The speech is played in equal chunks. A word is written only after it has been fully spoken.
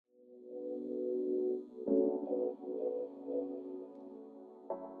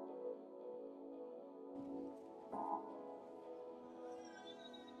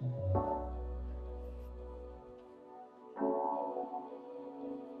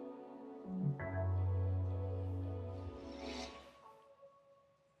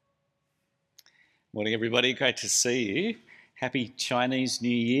Morning, everybody. Great to see you. Happy Chinese New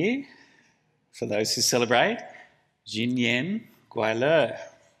Year for those who celebrate. Jin Yan Guai Le.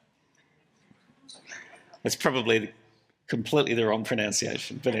 That's probably completely the wrong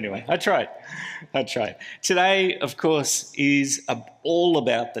pronunciation, but anyway, I tried. Today, of course, is all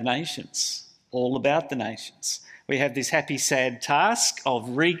about the nations. All about the nations. We have this happy, sad task of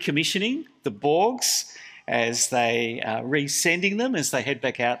recommissioning the Borgs as they resending them as they head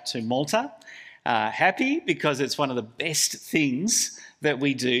back out to Malta. Happy because it's one of the best things that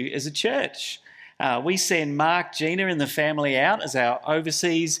we do as a church. We send Mark, Gina and the family out as our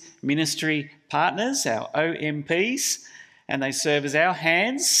overseas ministry partners, our OMPs, and they serve as our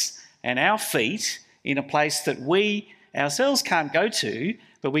hands and our feet in a place that we ourselves can't go to,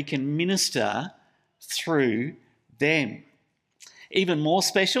 but we can minister through them. Even more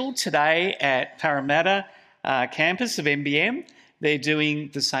special, today at Parramatta campus of MBM, they're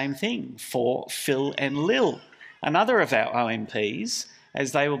doing the same thing for Phil and Lil, another of our OMPs,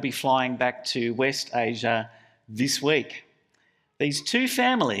 as they will be flying back to West Asia this week. These two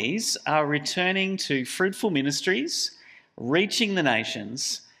families are returning to fruitful ministries, reaching the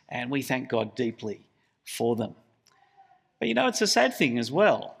nations, and we thank God deeply for them. But you know, it's a sad thing as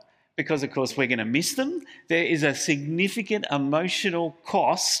well, because of course we're going to miss them. There is a significant emotional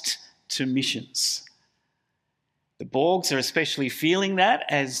cost to missions. The Borgs are especially feeling that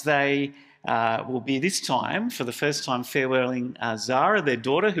as they will be this time, for the first time, farewelling Zara, their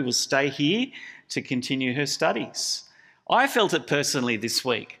daughter, who will stay here to continue her studies. I felt it personally this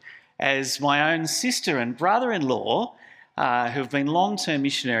week as my own sister and brother-in-law, who have been long-term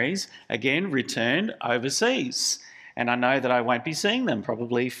missionaries, again returned overseas. And I know that I won't be seeing them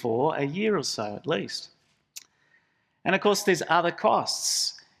probably for a year or so at least. And of course, there's other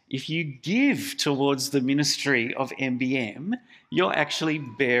costs. If you give towards the ministry of MBM, you're actually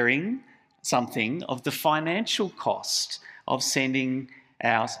bearing something of the financial cost of sending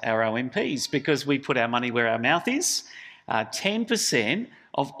out our OMPs, because we put our money where our mouth is. 10%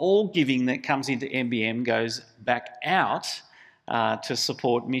 of all giving that comes into MBM goes back out to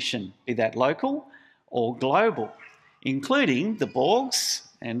support mission, be that local or global, including the Borgs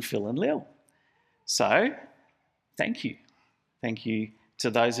and Phil and Lil. So, thank you. Thank you to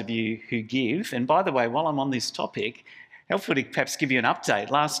those of you who give. And by the way, while I'm on this topic, helpful to perhaps give you an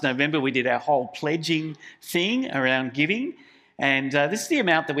update. Last November, we did our whole pledging thing around giving, and this is the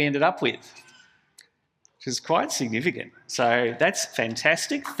amount that we ended up with, which is quite significant. So that's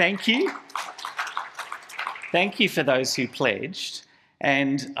fantastic. Thank you. Thank you for those who pledged.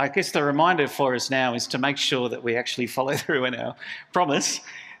 And I guess the reminder for us now is to make sure that we actually follow through on our promise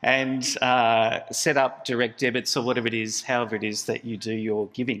and set up direct debits or whatever it is, however it is that you do your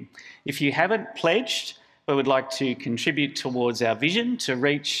giving. If you haven't pledged but would like to contribute towards our vision to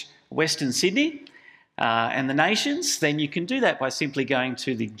reach Western Sydney and the nations, then you can do that by simply going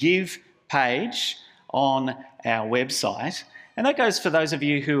to the Give page on our website. And that goes for those of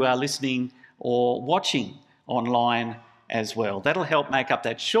you who are listening or watching online as well. That'll help make up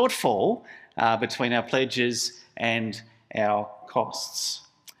that shortfall between our pledges and our costs.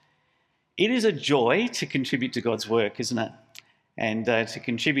 It is a joy to contribute to God's work, isn't it? And to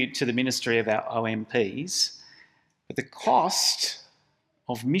contribute to the ministry of our OMPs. But the cost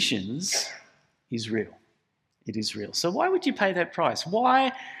of missions is real. It is real. So why would you pay that price?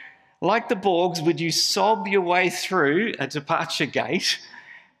 Why, like the Borgs, would you sob your way through a departure gate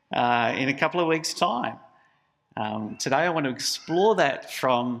in a couple of weeks' time? Today I want to explore that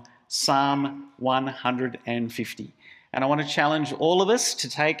from Psalm 150. And I want to challenge all of us to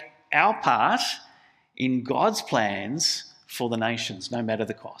take our part in God's plans for the nations, no matter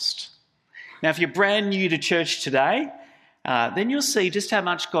the cost. Now, if you're brand new to church today, then you'll see just how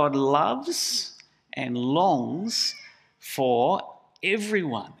much God loves and longs for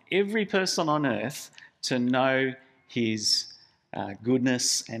everyone, every person on earth, to know his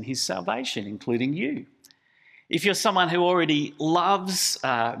goodness and his salvation, including you. If you're someone who already loves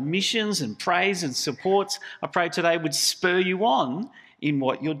missions and prays and supports, I pray today would spur you on in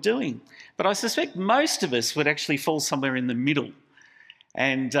what you're doing. But I suspect most of us would actually fall somewhere in the middle.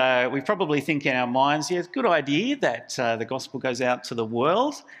 And we probably think in our minds, yeah, it's a good idea that the gospel goes out to the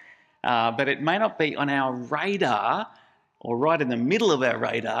world, but it may not be on our radar or right in the middle of our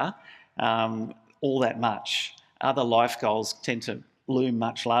radar all that much. Other life goals tend to loom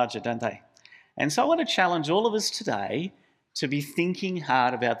much larger, don't they? And so I want to challenge all of us today to be thinking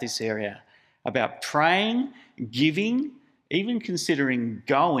hard about this area, about praying, giving, even considering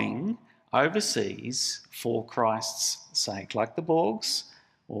going overseas for Christ's sake, like the Borgs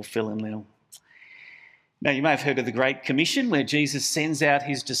or Phil and Lil. Now, you may have heard of the Great Commission, where Jesus sends out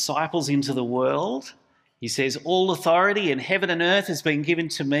his disciples into the world. He says, "All authority in heaven and earth has been given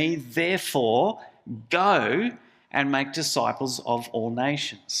to me, therefore go and make disciples of all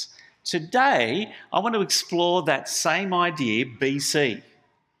nations." Today, I want to explore that same idea BC,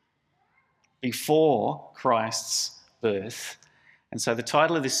 before Christ's birth. And so the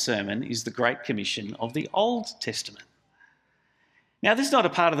title of this sermon is The Great Commission of the Old Testament. Now, this is not a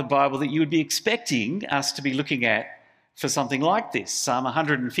part of the Bible that you would be expecting us to be looking at for something like this. Psalm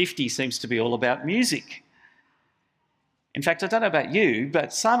 150 seems to be all about music. In fact, I don't know about you,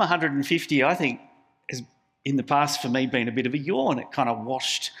 but Psalm 150, I think, has in the past for me been a bit of a yawn. It kind of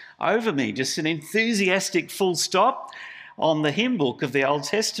washed over me, just an enthusiastic full stop on the hymn book of the Old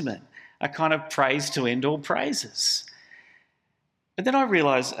Testament, a kind of praise to end all praises. But then I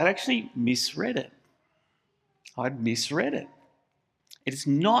realised I'd actually misread it. I'd misread it. It is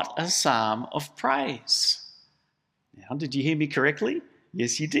not a psalm of praise. Now, did you hear me correctly?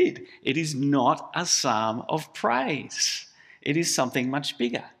 Yes, you did. It is not a psalm of praise. It is something much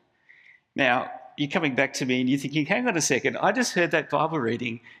bigger. Now, you're coming back to me and you're thinking, hang on a second, I just heard that Bible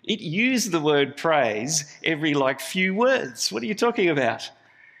reading. It used the word praise every few words. What are you talking about?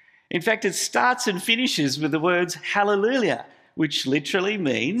 In fact, it starts and finishes with the words hallelujah, which literally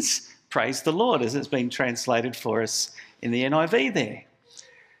means praise the Lord, as it's been translated for us in the NIV there.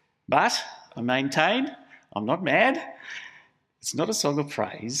 But I maintain, I'm not mad. It's not a song of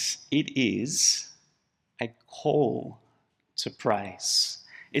praise. It is a call to praise.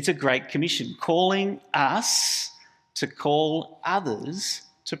 It's a great commission, calling us to call others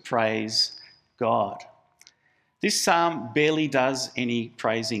to praise God. This psalm barely does any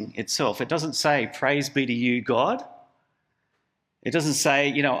praising itself. It doesn't say, "Praise be to you, God." It doesn't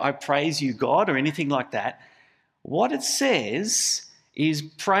say, "I praise you, God," or anything like that. What it says is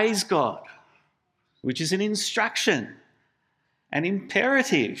praise God, which is an instruction, an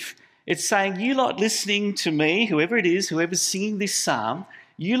imperative. It's saying, you lot listening to me, whoever it is, whoever's singing this psalm,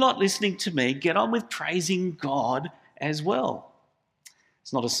 you lot listening to me, get on with praising God as well.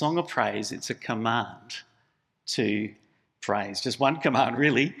 It's not a song of praise, it's a command to praise. Just one command,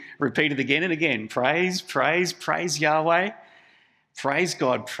 really, repeated again and again. Praise, praise, praise Yahweh. Praise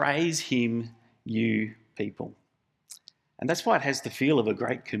God, praise him, you people. And that's why it has the feel of a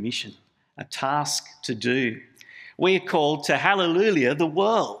great commission, a task to do. We're called to hallelujah the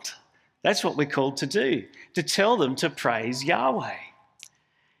world. That's what we're called to do, to tell them to praise Yahweh.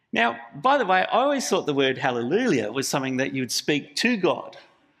 Now, by the way, I always thought the word hallelujah was something that you would speak to God.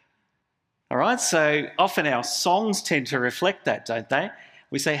 All right, so often our songs tend to reflect that, don't they?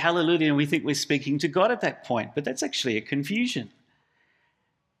 We say hallelujah and we think we're speaking to God at that point, but that's actually a confusion.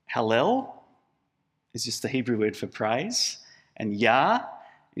 Hallel is just the Hebrew word for praise, and Yah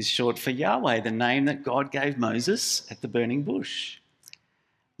is short for Yahweh, the name that God gave Moses at the burning bush.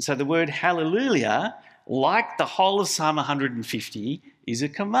 So the word hallelujah, like the whole of Psalm 150, is a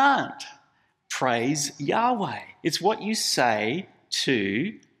command. Praise Yahweh. It's what you say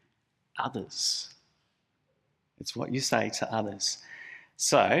to others. It's what you say to others.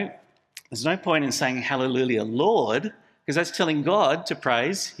 So there's no point in saying hallelujah, Lord, because that's telling God to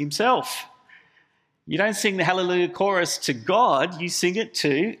praise himself. You don't sing the hallelujah chorus to God, you sing it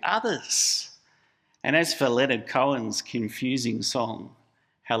to others. And as for Leonard Cohen's confusing song,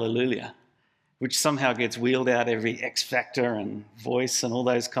 Hallelujah, which somehow gets wheeled out every X Factor and Voice and all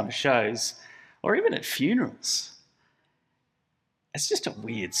those kind of shows, or even at funerals, it's just a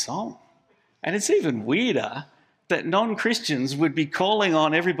weird song. And it's even weirder that non-Christians would be calling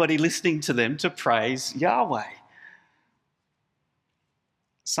on everybody listening to them to praise Yahweh.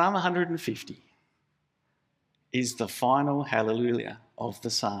 Psalm 150 is the final hallelujah of the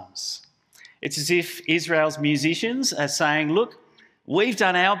Psalms. It's as if Israel's musicians are saying, look, we've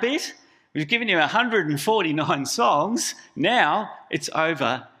done our bit. We've given you 149 songs. Now it's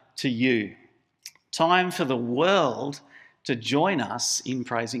over to you. Time for the world to join us in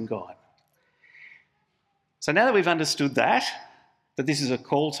praising God. So now that we've understood that this is a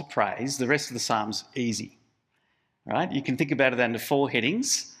call to praise, the rest of the Psalm's easy. Right? You can think about it under four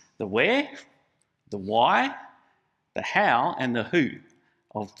headings: the where, the why, the how, and the who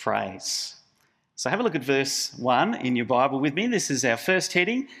of praise. So have a look at verse 1 in your Bible with me. This is our first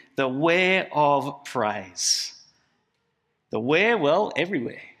heading, the where of praise. The where, well,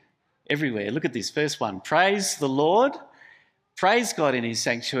 everywhere. Everywhere. Look at this, verse 1. Praise the Lord. Praise God in his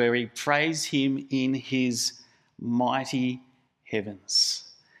sanctuary. Praise him in his mighty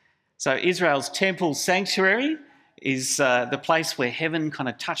heavens. So Israel's temple sanctuary is the place where heaven kind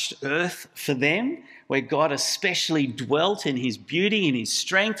of touched earth for them, where God especially dwelt in his beauty, in his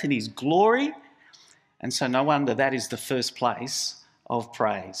strength, in his glory. And so no wonder that is the first place of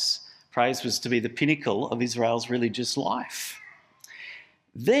praise. Praise was to be the pinnacle of Israel's religious life.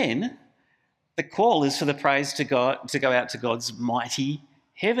 Then the call is for the praise to go out to God's mighty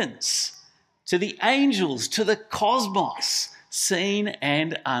heavens, to the angels, to the cosmos, seen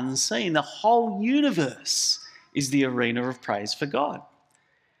and unseen. The whole universe is the arena of praise for God.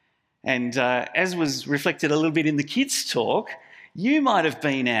 And as was reflected a little bit in the kids' talk, you might have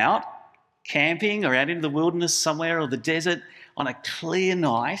been out camping or out in the wilderness somewhere or the desert on a clear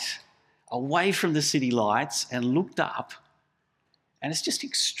night away from the city lights and looked up, and it's just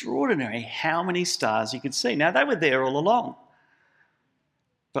extraordinary how many stars you could see. Now, they were there all along,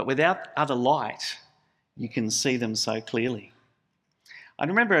 but without other light, you can see them so clearly. I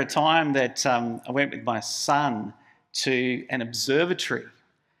remember a time that I went with my son to an observatory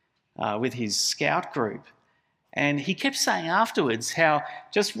with his scout group, and he kept saying afterwards how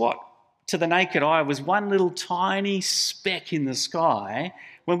just what to the naked eye was one little tiny speck in the sky,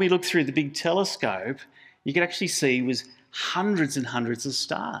 when we looked through the big telescope, you could actually see was hundreds and hundreds of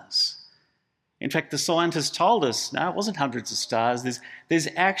stars. In fact, the scientists told us, no, it wasn't hundreds of stars. There's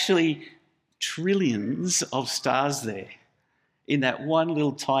actually trillions of stars there in that one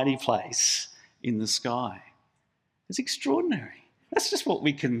little tiny place in the sky. It's extraordinary. That's just what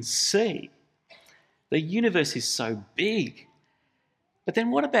we can see. The universe is so big. But then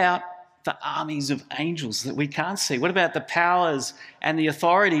what about the armies of angels that we can't see? What about the powers and the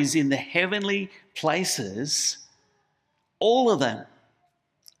authorities in the heavenly places? All of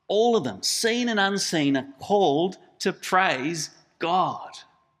them, seen and unseen, are called to praise God.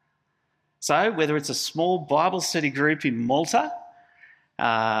 So whether it's a small Bible study group in Malta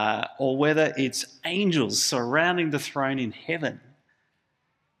or whether it's angels surrounding the throne in heaven,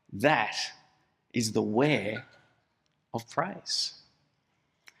 that is the where of praise.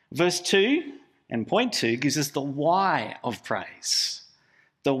 Verse 2 and point 2 gives us the why of praise.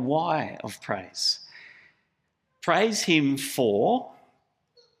 The why of praise. Praise him for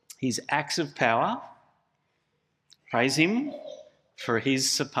his acts of power. Praise him for his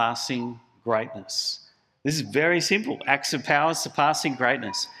surpassing greatness. This is very simple. Acts of power, surpassing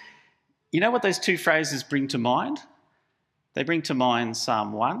greatness. You know what those two phrases bring to mind? They bring to mind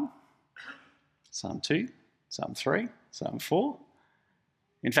Psalm 1, Psalm 2, Psalm 3, Psalm 4.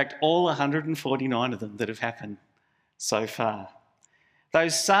 In fact, all 149 of them that have happened so far.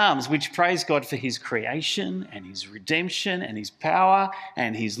 Those psalms which praise God for his creation and his redemption and his power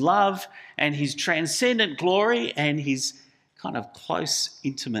and his love and his transcendent glory and his kind of close,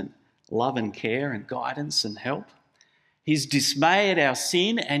 intimate love and care and guidance and help. His dismay at our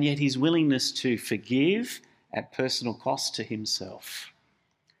sin and yet his willingness to forgive at personal cost to himself.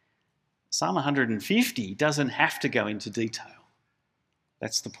 Psalm 150 doesn't have to go into detail.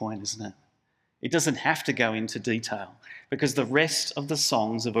 That's the point, isn't it? It doesn't have to go into detail because the rest of the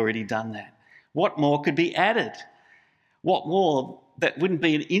songs have already done that. What more could be added? What more that wouldn't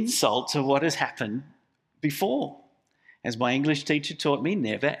be an insult to what has happened before? As my English teacher taught me,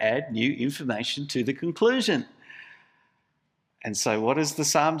 never add new information to the conclusion. And so what does the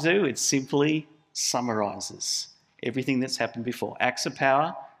psalm do? It simply summarises everything that's happened before. Acts of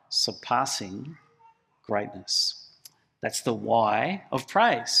power, surpassing greatness. That's the why of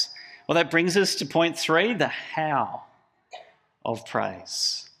praise. Well, that brings us to point 3, the how of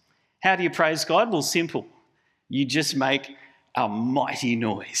praise. How do you praise God? Well, simple. You just make a mighty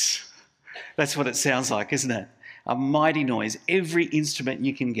noise. That's what it sounds like, isn't it? A mighty noise, every instrument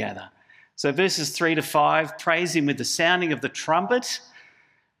you can gather. So verses 3 to 5, praise him with the sounding of the trumpet,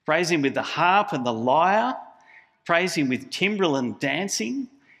 praise him with the harp and the lyre, praise him with timbrel and dancing,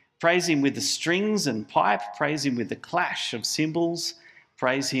 praise him with the strings and pipe, praise him with the clash of cymbals,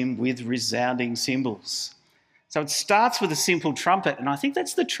 praise him with resounding cymbals. So it starts with a simple trumpet, and I think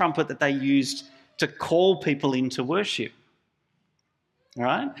that's the trumpet that they used to call people into worship. All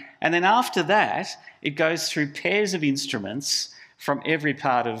right? And then after that, it goes through pairs of instruments from every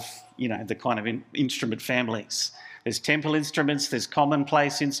part of, the kind of instrument families. There's temple instruments, there's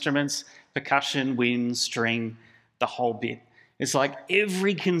commonplace instruments, percussion, wind, string, the whole bit. It's like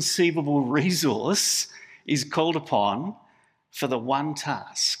every conceivable resource is called upon for the one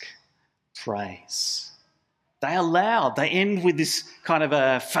task, praise. They are loud. They end with this kind of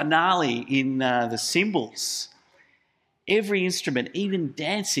a finale in the cymbals. Every instrument, even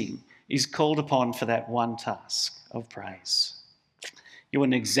dancing, is called upon for that one task of praise. You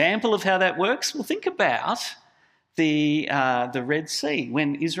want an example of how that works? Well, think about the Red Sea.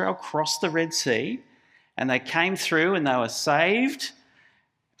 When Israel crossed the Red Sea and they came through and they were saved,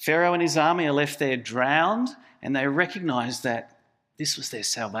 Pharaoh and his army are left there drowned, and they recognised that This was their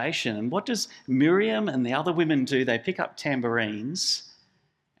salvation. And what does Miriam and the other women do? They pick up tambourines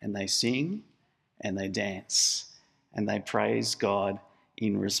and they sing and they dance and they praise God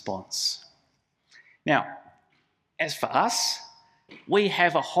in response. Now, as for us, we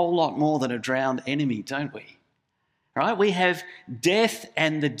have a whole lot more than a drowned enemy, don't we? Right? We have death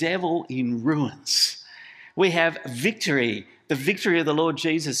and the devil in ruins. We have victory, the victory of the Lord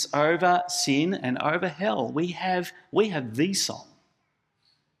Jesus over sin and over hell. We have the song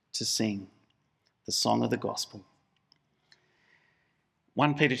to sing, the song of the gospel.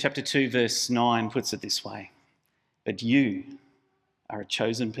 1 Peter chapter 2 verse 9 puts it this way: "But you are a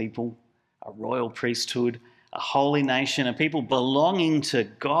chosen people, a royal priesthood, a holy nation, a people belonging to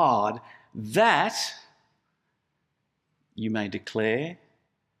God, that you may declare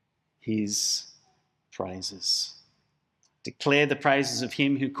his praises." Declare the praises of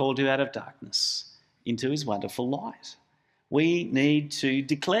him who called you out of darkness into his wonderful light. We need to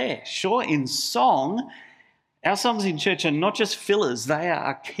declare. Sure, in song, our songs in church are not just fillers, they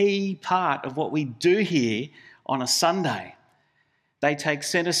are a key part of what we do here on a Sunday. They take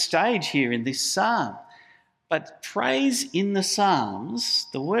centre stage here in this psalm. But praise in the Psalms,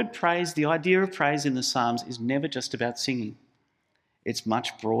 the word praise, the idea of praise in the Psalms is never just about singing. It's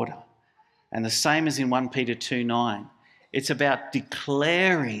much broader. And the same as in 1 Peter 2:9. It's about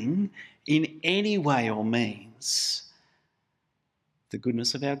declaring in any way or means the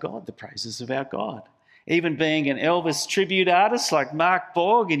goodness of our God, the praises of our God. Even being an Elvis tribute artist like Mark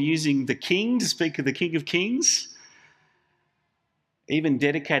Borg and using the King to speak of the King of Kings. Even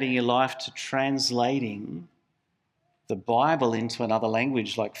dedicating your life to translating the Bible into another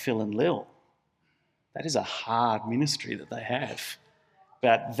language like Phil and Lil. That is a hard ministry that they have.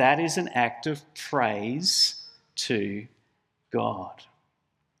 But that is an act of praise to God.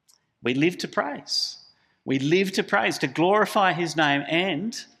 We live to praise. We live to praise, to glorify his name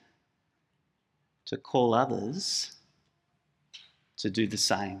and to call others to do the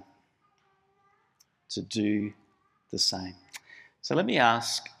same. To do the same. So let me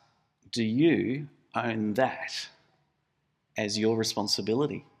ask, do you own that as your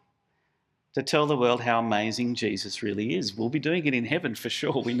responsibility? To tell the world how amazing Jesus really is. We'll be doing it in heaven for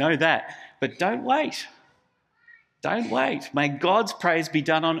sure, we know that. But don't wait. Don't wait. May God's praise be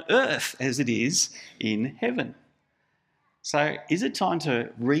done on earth as it is in heaven. So is it time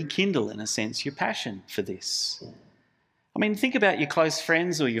to rekindle, in a sense, your passion for this? I mean, think about your close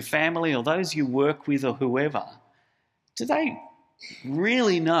friends or your family or those you work with or whoever. Do they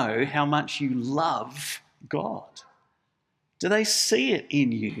really know how much you love God? Do they see it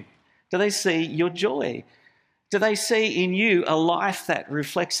in you? Do they see your joy? Do they see in you a life that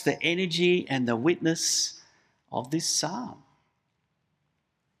reflects the energy and the witness of this psalm?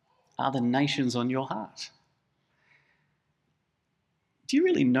 Are the nations on your heart? Do you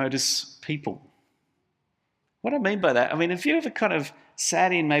really notice people? What I mean by that, I mean, have you ever kind of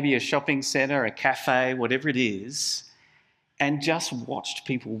sat in maybe a shopping centre, a cafe, whatever it is, and just watched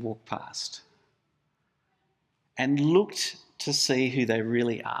people walk past and looked to see who they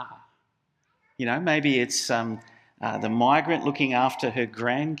really are? You know, maybe it's the migrant looking after her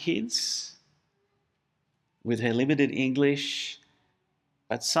grandkids with her limited English,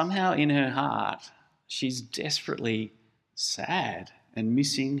 but somehow in her heart, she's desperately sad and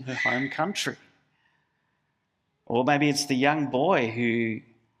missing her home country. Or maybe it's the young boy who,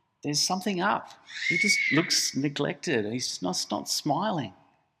 there's something up. He just looks neglected. He's not smiling.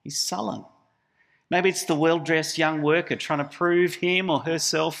 He's sullen. Maybe it's the well-dressed young worker trying to prove him or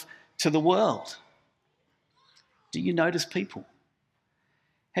herself to the world. Do you notice people?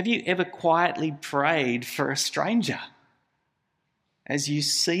 Have you ever quietly prayed for a stranger as you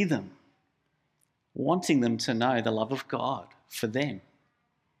see them, wanting them to know the love of God for them?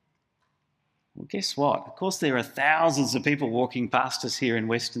 Well, guess what? Of course, there are thousands of people walking past us here in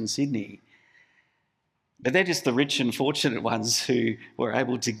Western Sydney, but they're just the rich and fortunate ones who were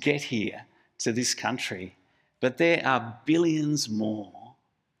able to get here to this country. But there are billions more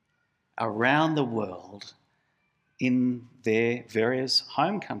around the world in their various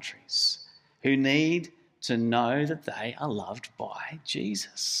home countries who need to know that they are loved by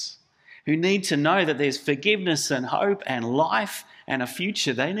Jesus, who need to know that there's forgiveness and hope and life and a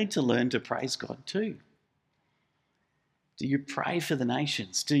future. They need to learn to praise God too. Do you pray for the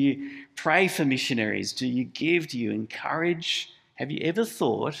nations? Do you pray for missionaries? Do you give? Do you encourage? Have you ever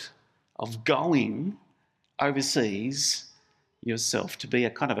thought of going overseas yourself to be a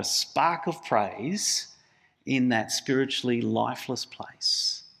kind of a spark of praise in that spiritually lifeless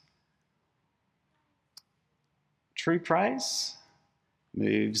place? True praise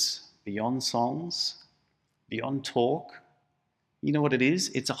moves beyond songs, beyond talk, You know what it is?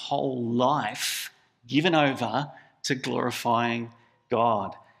 It's a whole life given over to glorifying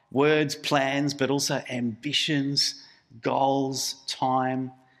God. Words, plans, but also ambitions, goals,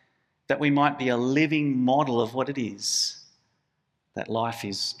 time, that we might be a living model of what it is that life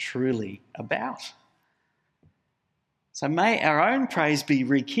is truly about. So may our own praise be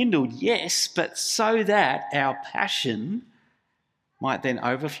rekindled, yes, but so that our passion might then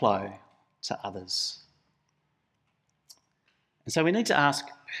overflow to others. And so we need to ask,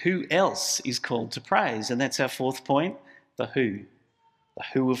 who else is called to praise? And that's our fourth point, the who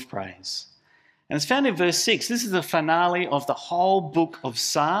of praise. And it's found in verse 6. This is the finale of the whole book of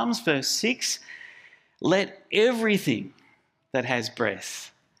Psalms, verse 6. Let everything that has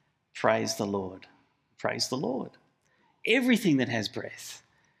breath praise the Lord. Praise the Lord. Everything that has breath.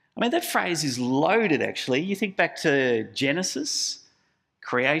 I mean, that phrase is loaded, actually. You think back to Genesis,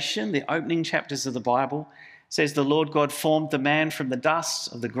 creation, the opening chapters of the Bible. It says the Lord God formed the man from the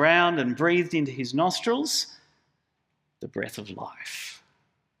dust of the ground and breathed into his nostrils the breath of life.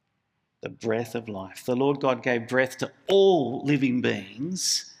 The breath of life. The Lord God gave breath to all living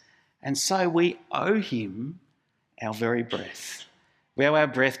beings, and so we owe him our very breath. We owe our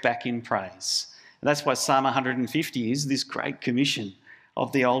breath back in praise. And that's why Psalm 150 is this great commission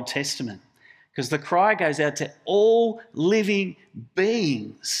of the Old Testament, because the cry goes out to all living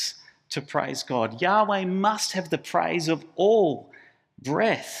beings to praise God. Yahweh must have the praise of all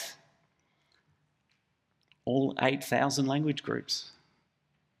breath. All 8,000 language groups.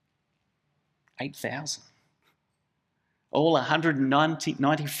 8,000. All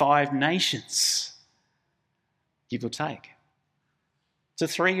 195 nations, give or take. To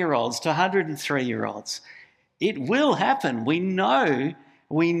 3-year-olds, to 103-year-olds. It will happen. We know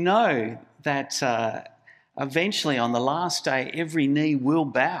that eventually on the last day, every knee will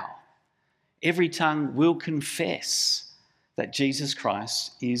bow. Every tongue will confess that Jesus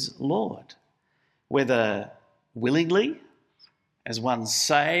Christ is Lord. Whether willingly, as one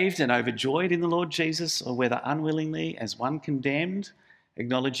saved and overjoyed in the Lord Jesus, or whether unwillingly, as one condemned,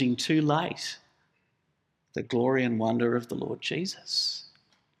 acknowledging too late the glory and wonder of the Lord Jesus.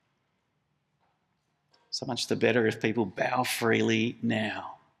 So much the better if people bow freely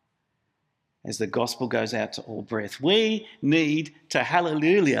now as the gospel goes out to all breath. We need to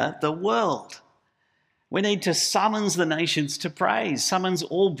hallelujah the world. We need to summons the nations to praise, summons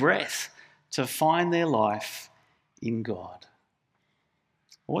all breath to find their life in God.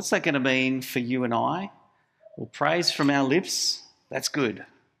 What's that going to mean for you and I? Well, praise from our lips, that's good.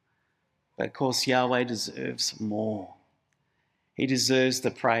 But of course, Yahweh deserves more. He deserves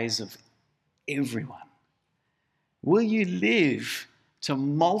the praise of everyone. Will you live to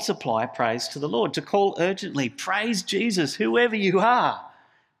multiply praise to the Lord, to call urgently, praise Jesus, whoever you are.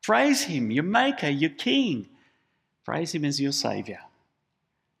 Praise him, your maker, your king. Praise him as your saviour.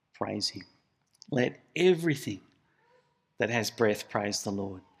 Praise him. Let everything that has breath praise the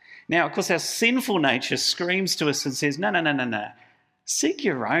Lord. Now, of course, our sinful nature screams to us and says, no. Seek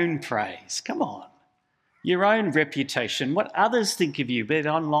your own praise. Come on. Your own reputation, what others think of you, be it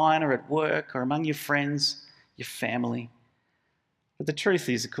online or at work or among your friends, your family. But the truth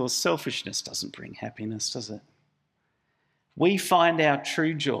is, of course, selfishness doesn't bring happiness, does it? We find our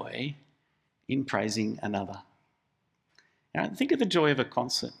true joy in praising another. Now, think of the joy of a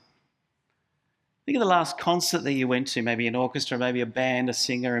concert. Think of the last concert that you went to, maybe an orchestra, maybe a band, a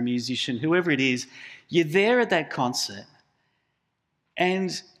singer, a musician, whoever it is. You're there at that concert,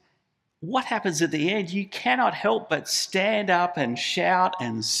 and what happens at the end? You cannot help but stand up and shout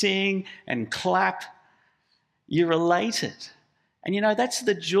and sing and clap. You're elated. And you know, that's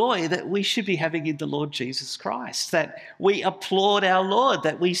the joy that we should be having in the Lord Jesus Christ, that we applaud our Lord,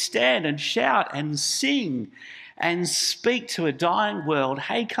 that we stand and shout and sing and speak to a dying world,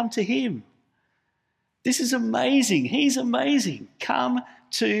 hey, come to him. This is amazing. He's amazing. Come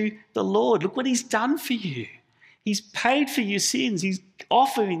to the Lord. Look what he's done for you. He's paid for your sins. He's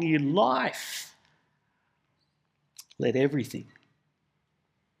offering you life. Let everything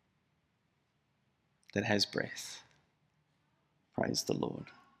that has breath praise the Lord.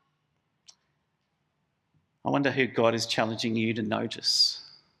 I wonder who God is challenging you to notice.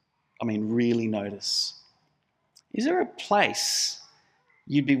 I mean, really notice. Is there a place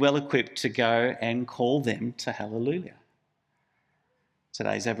you'd be well equipped to go and call them to hallelujah?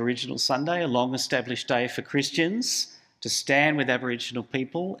 Today's Aboriginal Sunday, a long established day for Christians to stand with Aboriginal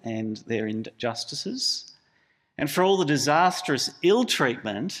people and their injustices, and for all the disastrous ill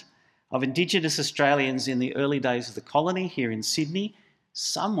treatment of Indigenous Australians in the early days of the colony here in Sydney.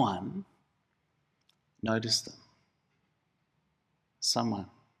 Someone noticed them. Someone.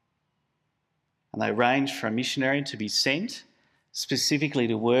 And they arranged for a missionary to be sent specifically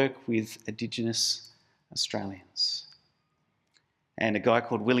to work with Indigenous Australians. And a guy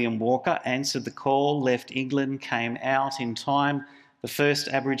called William Walker answered the call, left England, came out in time. The first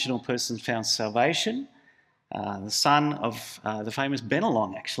Aboriginal person found salvation, the son of the famous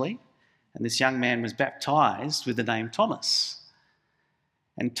Bennelong, actually. And this young man was baptised with the name Thomas.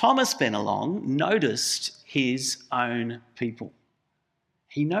 And Thomas Bennelong noticed his own people.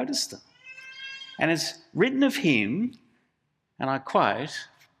 He noticed them. And it's written of him, and I quote,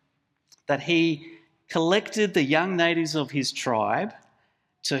 that he collected the young natives of his tribe,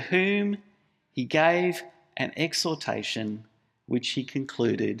 to whom he gave an exhortation which he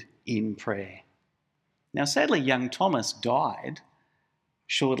concluded in prayer. Now, sadly, young Thomas died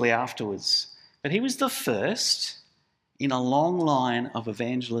shortly afterwards, but he was the first in a long line of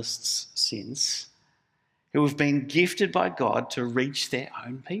evangelists since who have been gifted by God to reach their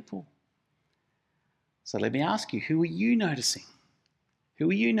own people. So let me ask you, who are you noticing? Who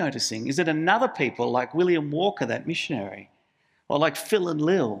are you noticing? Is it another people like William Walker, that missionary, or like Phil and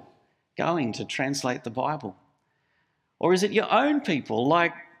Lil going to translate the Bible? Or is it your own people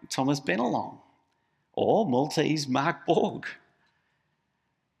like Thomas Bennelong or Maltese Mark Borg?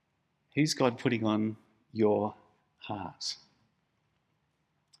 Who's God putting on your heart?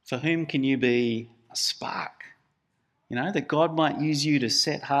 For whom can you be a spark? You know, that God might use you to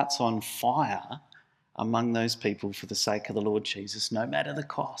set hearts on fire among those people for the sake of the Lord Jesus, no matter the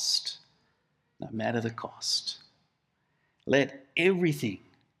cost. No matter the cost. Let everything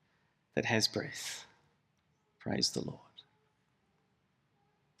that has breath praise the Lord.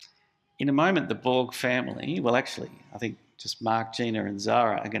 In a moment, the Borg family, well, actually, I think just Mark, Gina and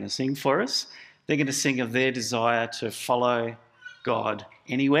Zara are going to sing for us. They're going to sing of their desire to follow God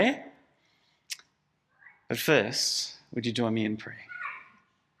anywhere. But first, would you join me in prayer?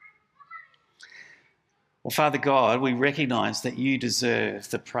 Well, Father God, we recognise that you deserve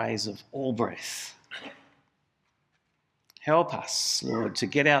the praise of all breath. Help us, Lord, to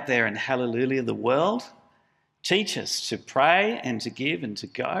get out there and hallelujah the world. Teach us to pray and to give and to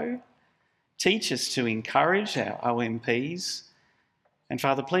go. Teach us to encourage our OMPs. And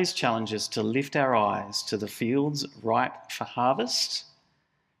Father, please challenge us to lift our eyes to the fields ripe for harvest,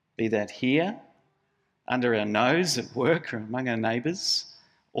 be that here, under our nose at work or among our neighbours,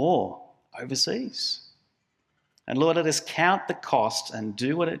 or overseas. And Lord, let us count the cost and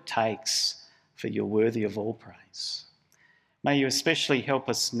do what it takes, for you're worthy of all praise. May you especially help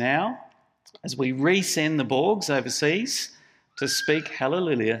us now as we resend the Borgs overseas to speak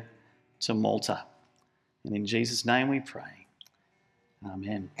hallelujah to Malta. And in Jesus' name we pray.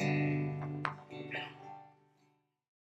 Amen.